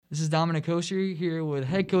This is Dominic Kosher here with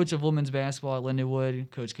head coach of women's basketball at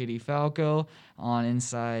Lindenwood, Coach Katie Falco, on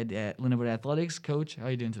Inside at Lindenwood Athletics. Coach, how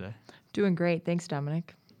are you doing today? Doing great. Thanks,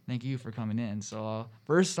 Dominic. Thank you for coming in. So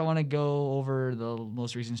first, I want to go over the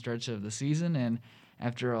most recent stretch of the season. And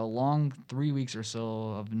after a long 3 weeks or so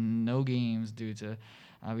of no games due to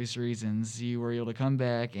obvious reasons, you were able to come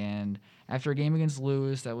back. And after a game against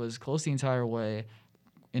Lewis that was close the entire way,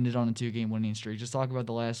 ended on a 2-game winning streak. Just talk about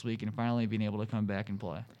the last week and finally being able to come back and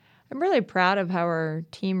play. I'm really proud of how our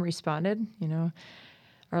team responded.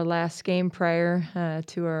 Our last game prior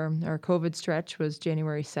to our COVID stretch was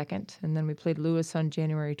January 2nd, and then we played Lewis on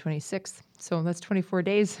January 26th. So that's 24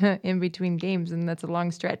 days in between games, and that's a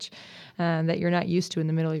long stretch that you're not used to in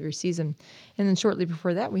the middle of your season. And then shortly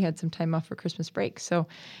before that, we had some time off for Christmas break. So,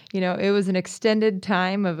 it was an extended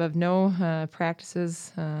time of no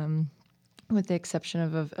practices, with the exception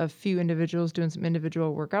of a few individuals doing some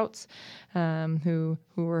individual workouts who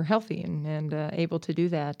were healthy and able to do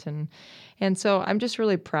that. And so I'm just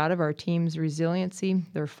really proud of our team's resiliency,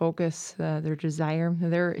 their focus, their desire.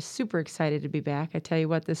 They're super excited to be back. I tell you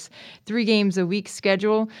what, this 3 games a week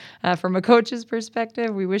schedule, from a coach's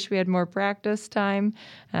perspective, we wish we had more practice time.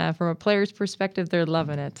 From a player's perspective, they're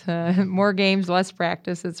loving it. More games, less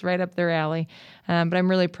practice. It's right up their alley. But I'm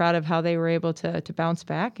really proud of how they were able to bounce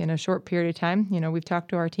back in a short period of time. We've talked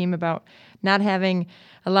to our team about not having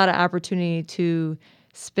a lot of opportunity to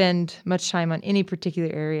spend much time on any particular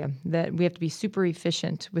area, that we have to be super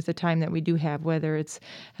efficient with the time that we do have, whether it's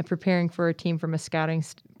preparing for a team from a scouting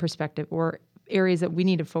perspective or areas that we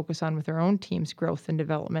need to focus on with our own team's growth and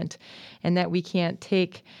development, and that we can't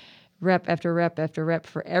take rep after rep after rep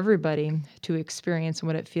for everybody to experience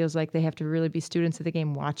what it feels like. They have to really be students of the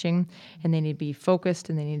game watching, and they need to be focused,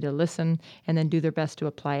 and they need to listen and then do their best to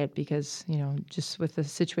apply it because, just with the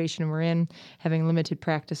situation we're in, having limited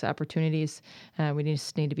practice opportunities, we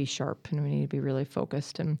just need to be sharp and we need to be really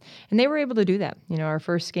focused. And they were able to do that. Our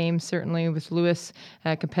first game, certainly with Lewis,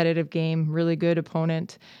 competitive game, really good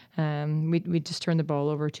opponent. We just turned the ball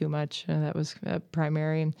over too much. That was a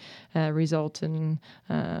primary result.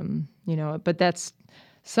 But that's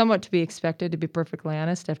somewhat to be expected, to be perfectly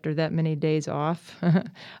honest, after that many days off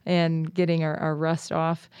and getting our rust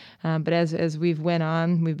off. But as we've went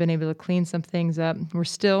on, we've been able to clean some things up. We're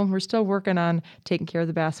still working on taking care of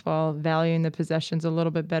the basketball, valuing the possessions a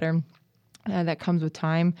little bit better. That comes with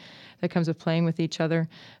time, that comes with playing with each other.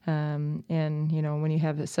 And, when you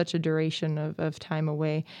have such a duration of time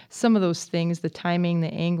away, some of those things, the timing,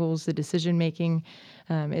 the angles, the decision-making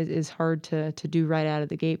is hard to do right out of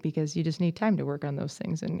the gate because you just need time to work on those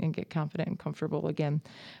things and get confident and comfortable again.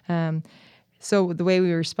 So the way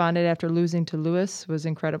we responded after losing to Lewis was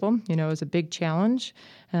incredible. It was a big challenge,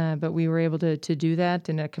 but we were able to do that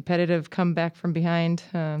in a competitive comeback from behind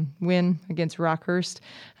win against Rockhurst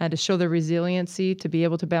to show the resiliency to be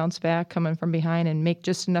able to bounce back coming from behind and make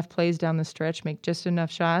just enough plays down the stretch, make just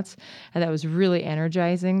enough shots. And that was really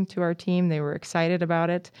energizing to our team. They were excited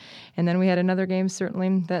about it. And then we had another game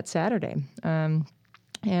certainly that Saturday.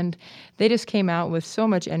 And they just came out with so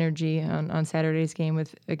much energy on Saturday's game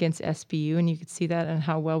against SBU, and you could see that in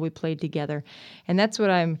how well we played together. And that's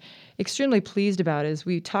what I'm extremely pleased about, is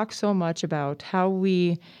we talk so much about how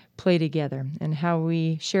we play together and how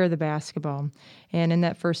we share the basketball. And in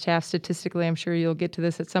that first half, statistically, I'm sure you'll get to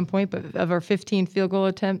this at some point, but of our 15 field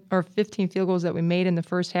goals that we made in the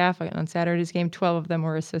first half on Saturday's game, 12 of them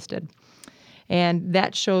were assisted. And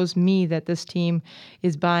that shows me that this team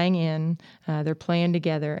is buying in, they're playing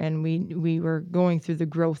together, and we were going through the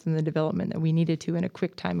growth and the development that we needed to in a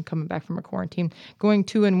quick time coming back from a quarantine. Going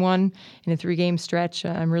 2-1 in a 3-game stretch,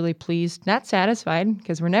 I'm really pleased. Not satisfied,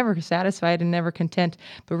 because we're never satisfied and never content,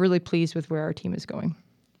 but really pleased with where our team is going.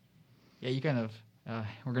 Yeah, you kind of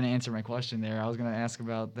we're going to answer my question there. I was going to ask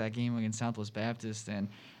about that game against Southwest Baptist, and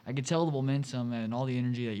I could tell the momentum and all the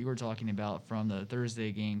energy that you were talking about from the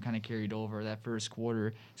Thursday game kind of carried over. That first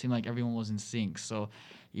quarter seemed like everyone was in sync. So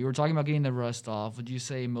you were talking about getting the rust off. Would you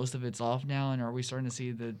say most of it's off now, and are we starting to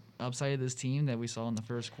see the upside of this team that we saw in the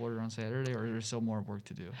first quarter on Saturday, or is there still more work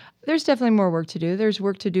to do? There's definitely more work to do. There's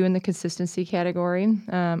work to do in the consistency category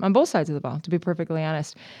on both sides of the ball, to be perfectly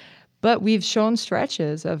honest. But we've shown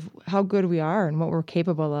stretches of how good we are and what we're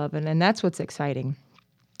capable of, and that's what's exciting.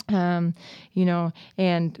 And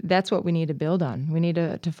that's what we need to build on. We need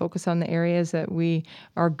to focus on the areas that we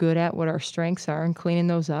are good at, what our strengths are, and cleaning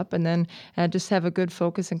those up, and then just have a good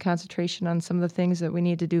focus and concentration on some of the things that we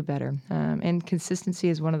need to do better. And consistency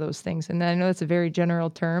is one of those things. And I know that's a very general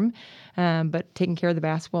term, but taking care of the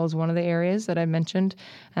basketball is one of the areas that I mentioned.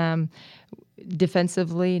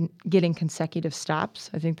 defensively, getting consecutive stops.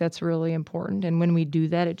 I think that's really important. And when we do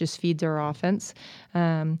that, it just feeds our offense.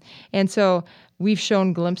 And so we've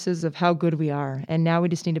shown glimpses of how good we are. And now we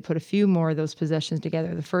just need to put a few more of those possessions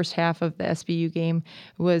together. The first half of the SBU game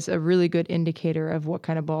was a really good indicator of what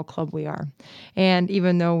kind of ball club we are. And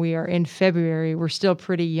even though we are in February, we're still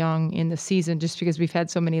pretty young in the season just because we've had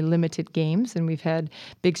so many limited games and we've had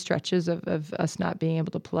big stretches of us not being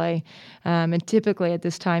able to play. And typically at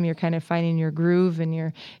this time, you're kind of finding your groove and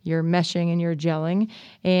you're meshing and you're gelling.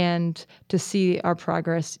 And to see our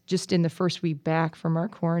progress just in the first week back from our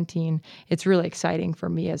quarantine, it's really exciting for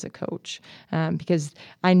me as a coach because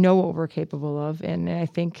I know what we're capable of. And I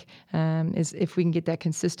think is if we can get that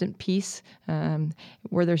consistent piece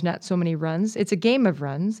where there's not so many runs, it's a game of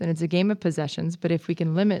runs and it's a game of possessions. But if we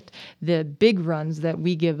can limit the big runs that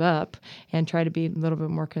we give up and try to be a little bit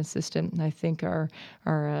more consistent, I think our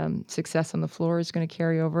success on the floor is going to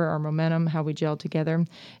carry over. Our momentum, how we gel together,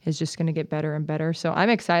 is just going to get better and better. So I'm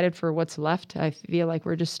excited for what's left. I feel like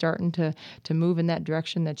we're just starting to move in that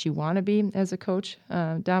direction that you want to be as a coach,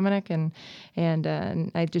 Dominic, and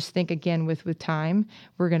I just think again with time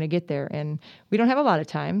we're going to get there. And we don't have a lot of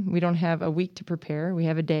time. We don't have a week to prepare. We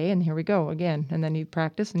have a day, and here we go again. And then you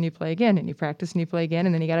practice and you play again, and you practice and you play again,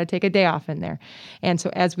 and then you got to take a day off in there. And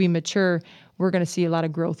so as we mature, we're going to see a lot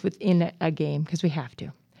of growth within a game because we have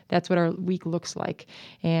to. That's what our week looks like.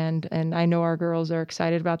 And I know our girls are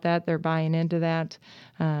excited about that. They're buying into that.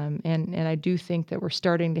 And I do think that we're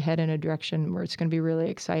starting to head in a direction where it's going to be really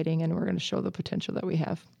exciting and we're going to show the potential that we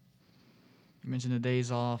have. You mentioned the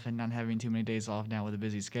days off and not having too many days off now with a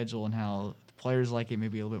busy schedule and how the players like it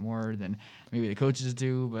maybe a little bit more than maybe the coaches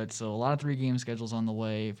do. But so a lot of 3-game schedules on the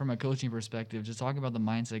way. From a coaching perspective, just talk about the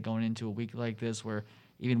mindset going into a week like this where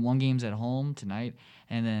even one game's at home tonight,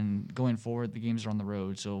 and then going forward, the games are on the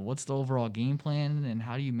road. So what's the overall game plan, and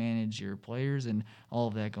how do you manage your players and all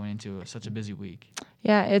of that going into such a busy week?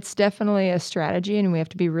 Yeah, it's definitely a strategy, and we have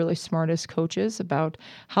to be really smart as coaches about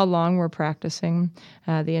how long we're practicing,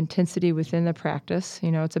 the intensity within the practice.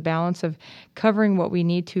 You know, it's a balance of covering what we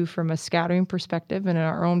need to from a scouting perspective and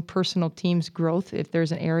our own personal team's growth, if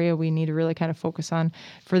there's an area we need to really kind of focus on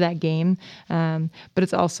for that game. But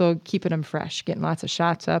it's also keeping them fresh, getting lots of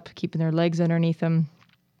shots up, keeping their legs underneath them.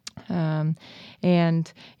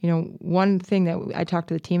 And, you know, one thing that I talked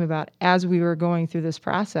to the team about as we were going through this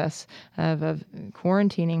process of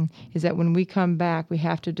quarantining is that when we come back, we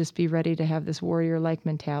have to just be ready to have this warrior-like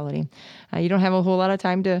mentality. You don't have a whole lot of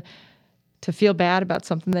time to feel bad about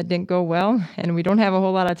something that didn't go well, and we don't have a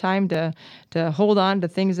whole lot of time to hold on to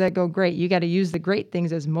things that go great. You got to use the great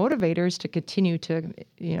things as motivators to continue to,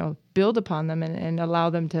 you know, build upon them and allow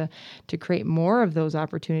them to create more of those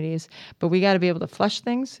opportunities. But we got to be able to flush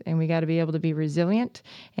things, and we got to be able to be resilient,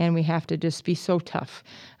 and we have to just be so tough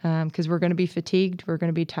because we're going to be fatigued, we're going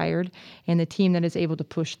to be tired, and the team that is able to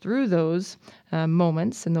push through those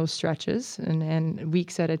moments and those stretches and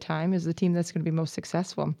weeks at a time is the team that's going to be most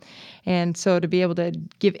successful. And so to be able to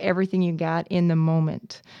give everything you got in the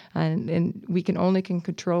moment, and we can only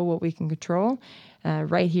control what we can control.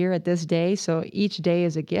 Right here at this day. So each day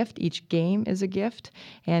is a gift. Each game is a gift.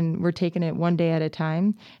 And we're taking it one day at a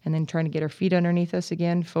time and then trying to get our feet underneath us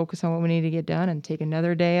again, focus on what we need to get done and take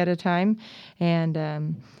another day at a time. And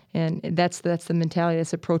that's the mentality,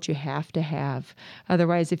 this approach you have to have.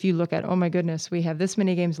 Otherwise, if you look at, oh my goodness, we have this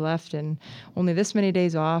many games left and only this many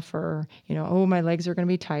days off, or, you know, oh, my legs are going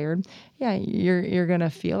to be tired. Yeah, you're going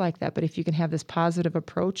to feel like that. But if you can have this positive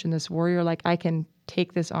approach and this warrior, like, I can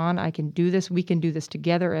take this on, I can do this, we can do this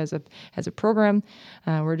together as a program,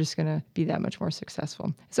 we're just going to be that much more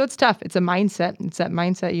successful. So it's tough. It's a mindset. It's that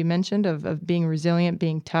mindset you mentioned of being resilient,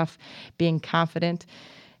 being tough, being confident,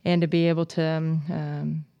 and to be able to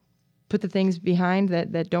put the things behind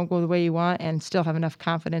that don't go the way you want and still have enough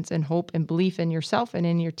confidence and hope and belief in yourself and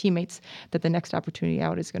in your teammates that the next opportunity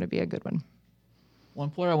out is going to be a good one. One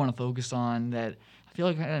player I want to focus on that I feel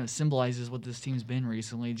like kind of symbolizes what this team's been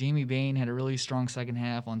recently. Jamie Bain had a really strong second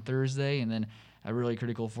half on Thursday, and then a really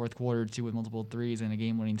critical fourth quarter, too, with multiple threes and a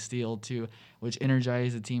game-winning steal, too, which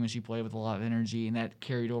energized the team, and she played with a lot of energy, and that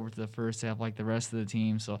carried over to the first half like the rest of the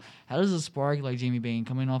team. So how does a spark like Jamie Bain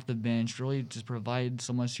coming off the bench really just provide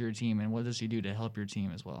so much to your team, and what does she do to help your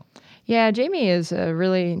team as well? Yeah, Jamie is a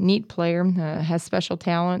really neat player, has special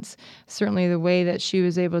talents. Certainly the way that she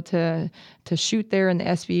was able to shoot there in the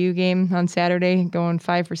SBU game on Saturday, going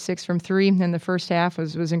 5 for 6 from 3 in the first half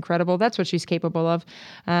was incredible. That's what she's capable of.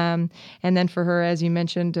 And then for her, as you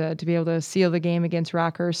mentioned, to be able to seal the game against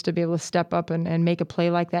Rockhurst, to be able to step up and make a play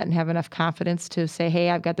like that and have enough confidence to say, hey,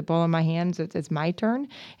 I've got the ball in my hands, it's my turn,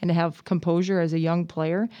 and to have composure as a young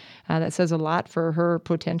player. That says a lot for her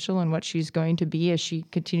potential and what she's going to be as she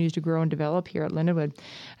continues to grow and develop here at Lindenwood.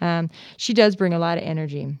 She does bring a lot of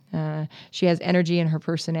energy. She has energy in her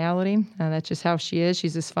personality. That's just how she is.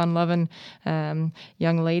 She's this fun-loving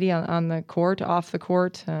young lady on the court, off the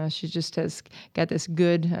court. She just has got this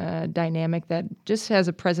good dynamic that just has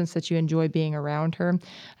a presence that you enjoy being around her.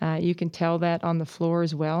 You can tell that on the floor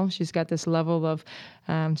as well. She's got this level of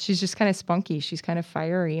she's just kind of spunky. She's kind of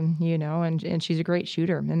fiery, and she's a great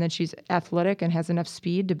shooter. And then she's athletic and has enough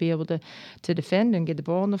speed to be able to defend and get the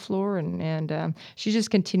ball on the floor. And she's just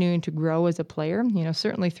continuing to grow as a player.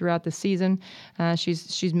 Certainly throughout the season,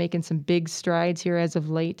 she's making some big strides here as of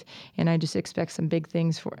late. And I just expect some big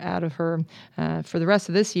things out of her for the rest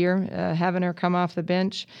of this year. Having her come off the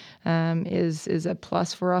bench is a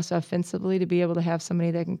plus for us offensively, to be able to have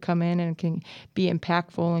somebody that can come in and can be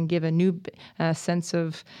impactful and give a new sense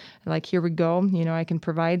of, like, here we go, I can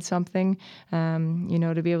provide something,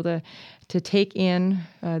 to be able to take in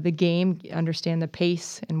the game, understand the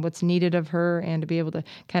pace and what's needed of her, and to be able to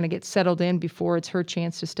kind of get settled in before it's her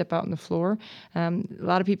chance to step out on the floor. A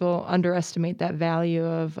lot of people underestimate that value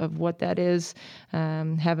of what that is,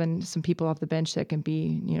 having some people off the bench that can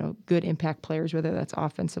be, good impact players, whether that's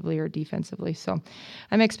offensively or defensively. So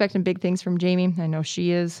I'm expecting big things from Jamie. I know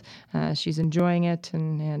she is. She's enjoying it,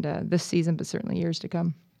 and this season, but certainly years to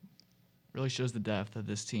come. Really shows the depth of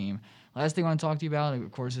this team. Last thing I want to talk to you about,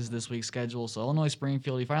 of course, is this week's schedule. So Illinois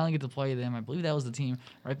Springfield, you finally get to play them. I believe that was the team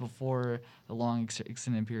right before the long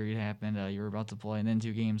extended period happened. You were about to play, and then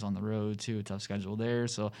 2 games on the road, too. A tough schedule there.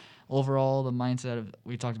 So overall, the mindset of,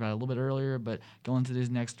 we talked about it a little bit earlier, but going to these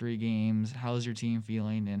next 3 games, how is your team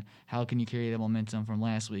feeling, and how can you carry that momentum from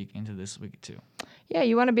last week into this week, too? Yeah,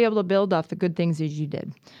 you want to be able to build off the good things that you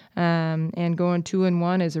did. And going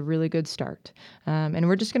 2-1 is a really good start. And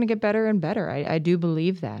we're just going to get better and better. I do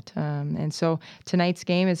believe that. And so tonight's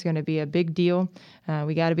game is going to be a big deal.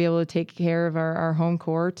 We got to be able to take care of our home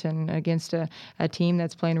court and against a team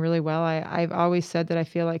that's playing really well. I've always said that I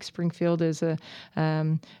feel like Springfield is a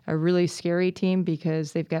really scary team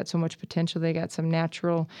because they've got so much potential. They got some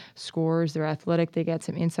natural scores. They're athletic. They got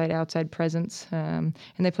some inside-outside presence. And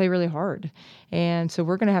they play really hard. And so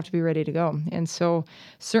we're going to have to be ready to go. And so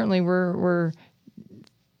certainly we're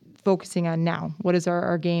focusing on now. What is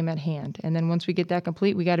our game at hand? And then once we get that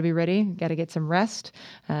complete, we got to be ready. Got to get some rest,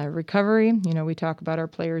 recovery. We talk about our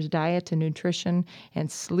players' diet and nutrition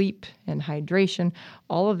and sleep and hydration.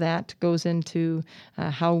 All of that goes into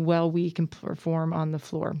how well we can perform on the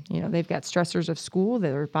floor. They've got stressors of school.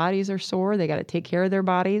 Their bodies are sore. They got to take care of their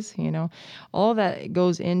bodies. All of that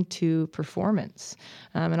goes into performance.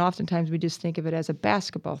 And oftentimes we just think of it as a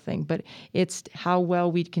basketball thing, but it's how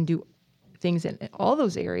well we can do things in all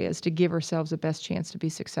those areas to give ourselves the best chance to be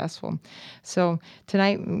successful. So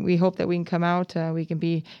tonight, we hope that we can come out, we can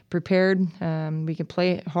be prepared, we can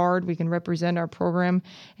play hard, we can represent our program,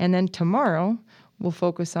 and then tomorrow, we'll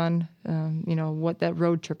focus on, what that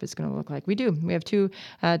road trip is going to look like. We do. We have 2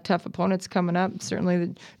 tough opponents coming up. Certainly,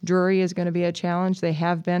 the Drury is going to be a challenge. They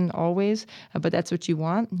have been always, but that's what you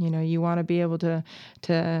want. You want to be able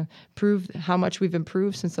to prove how much we've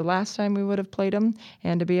improved since the last time we would have played them,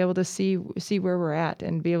 and to be able to see where we're at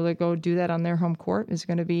and be able to go do that on their home court is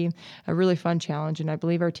going to be a really fun challenge. And I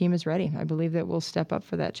believe our team is ready. I believe that we'll step up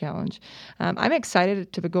for that challenge. I'm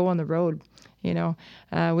excited to go on the road.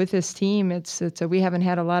 With this team, we haven't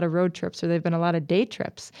had a lot of road trips, or they've been a lot of day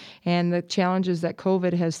trips. And the challenges that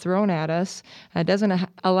COVID has thrown at us doesn't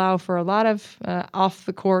allow for a lot of off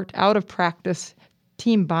the court, out of practice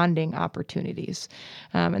team bonding opportunities.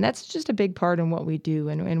 And that's just a big part in what we do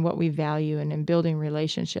and what we value and in building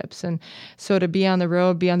relationships. And so to be on the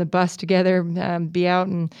road, be on the bus together, be out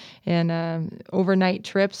and overnight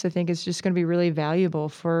trips, I think is just going to be really valuable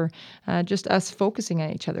for just us focusing on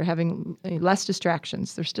each other, having less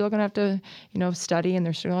distractions. They're still going to have to, study, and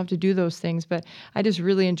they're still going to have to do those things. But I just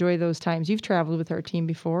really enjoy those times. You've traveled with our team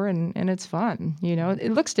before, and it's fun.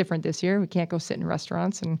 It looks different this year. We can't go sit in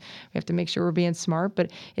restaurants, and we have to make sure we're being smart. But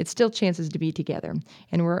it's still chances to be together,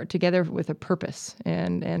 and we're together with a purpose,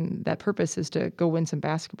 and that purpose is to go win some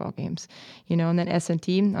basketball games, and then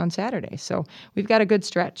S&T on Saturday. So we've got a good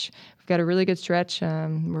stretch. We've got a really good stretch.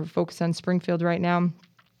 We're focused on Springfield right now.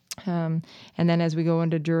 And then as we go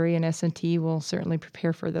into Drury and S&T, we'll certainly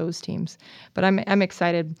prepare for those teams. But I'm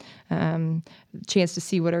excited, chance to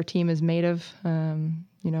see what our team is made of.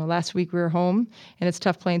 Last week we were home, and it's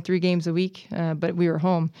tough playing 3 games a week, but we were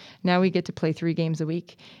home. Now we get to play 3 games a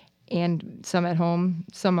week. and some at home,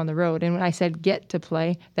 some on the road. And when I said get to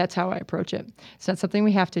play, that's how I approach it. It's not something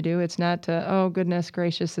we have to do. It's not, oh, goodness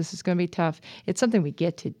gracious, this is going to be tough. It's something we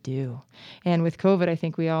get to do. And with COVID, I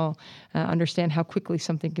think we all understand how quickly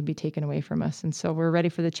something can be taken away from us. And so we're ready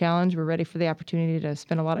for the challenge. We're ready for the opportunity to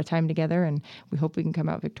spend a lot of time together, and we hope we can come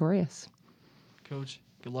out victorious. Coach,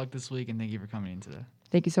 good luck this week, and thank you for coming in today.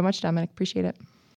 Thank you so much, Dominic. Appreciate it.